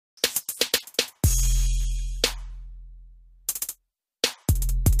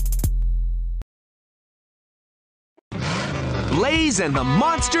Blaze and the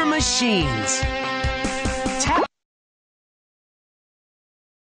Monster Machines. Tap.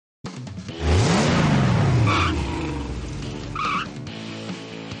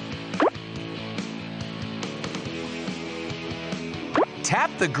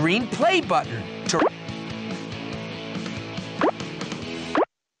 Tap the green play button to...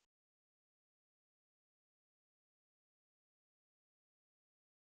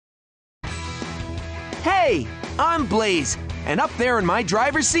 Hey, I'm Blaze, and up there in my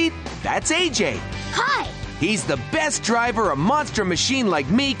driver's seat, that's AJ. Hi! He's the best driver a monster machine like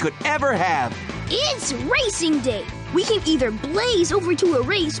me could ever have. It's racing day! We can either blaze over to a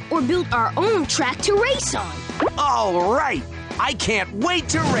race or build our own track to race on. All right! I can't wait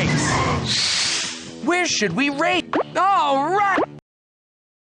to race! Where should we race? All right!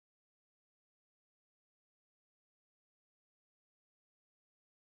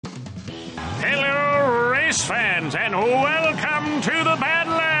 Hello, race fans, and welcome to the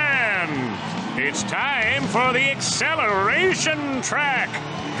Badlands! It's time for the acceleration track.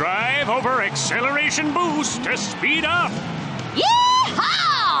 Drive over acceleration boost to speed up.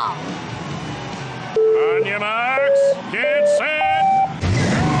 Yee-haw! On your marks, get set,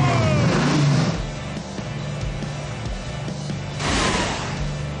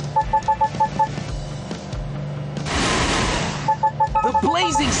 The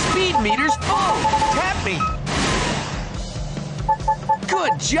blazing speed meter's full! Tap me!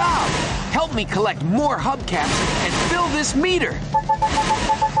 Good job! Help me collect more hubcaps and fill this meter!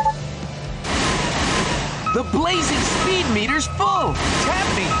 The blazing speed meter's full!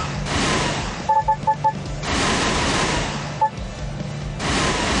 Tap me!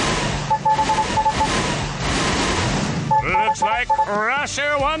 Looks like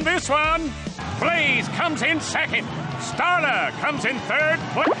Russia won this one. Blaze comes in second. Starla comes in third.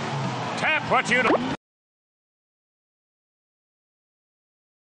 Tap what you know.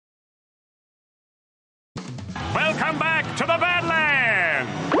 Welcome back to the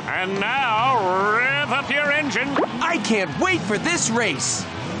Badlands. And now, rev up your engine. I can't wait for this race!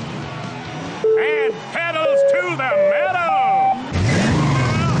 And pedals to the meadow.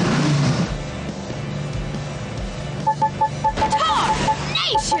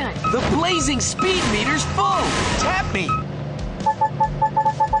 Nation! The blazing speed meter's full! Tap me!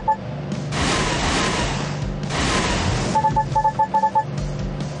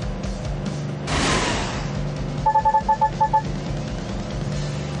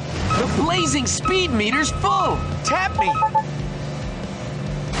 The blazing speed meter's full! Tap me!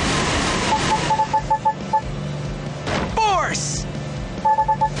 Force!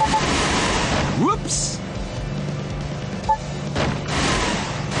 Whoops!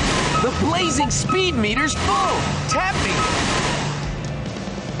 The blazing speed meter's full! Tap me!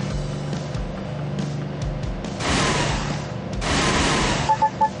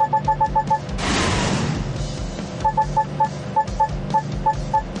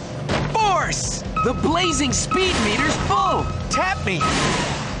 Force! The blazing speed meter's full! Tap me!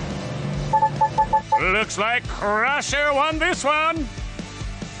 Looks like Russia won this one.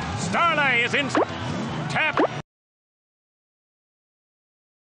 Starlight is in. Tap.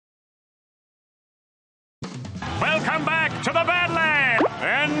 Welcome back to the Badlands.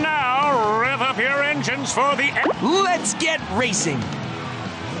 And now, rev up your engines for the... Let's get racing!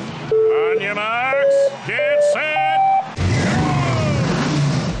 On your marks, get set.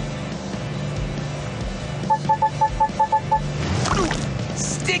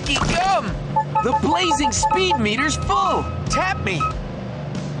 Sticky gum! The blazing speed meter's full! Tap me!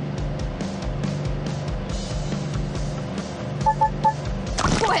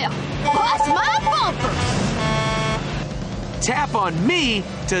 Well, bust my bumper! Tap on me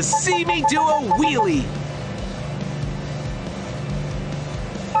to see me do a wheelie!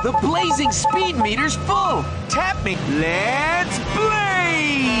 The blazing speed meter's full! Tap me! Let's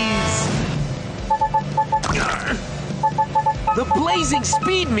blaze! The blazing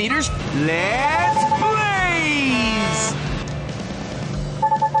speed meter's... Let's blaze!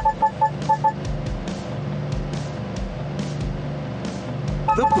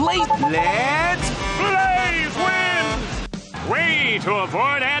 The blaze... Let's... Blaze wins! Way to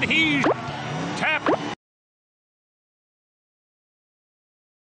avoid adhesion. Tap.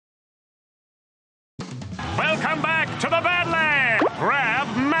 Welcome back to the Badlands. Grab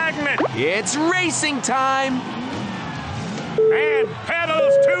magnet. It's racing time! And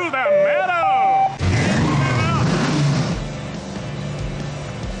pedals to the meadow.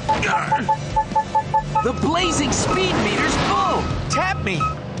 The blazing speed meter's full! Tap me!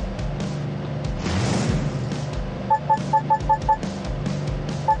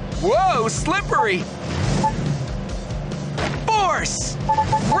 Whoa, slippery!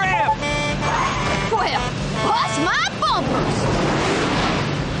 bust my bumpers!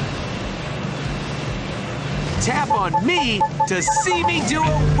 Tap on me to see me do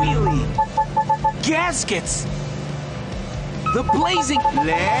a wheelie. Gaskets. The blazing.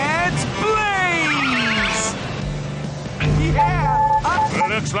 Let's blaze! Yeah!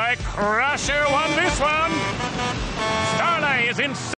 Looks like Crusher won this one. Starlight is in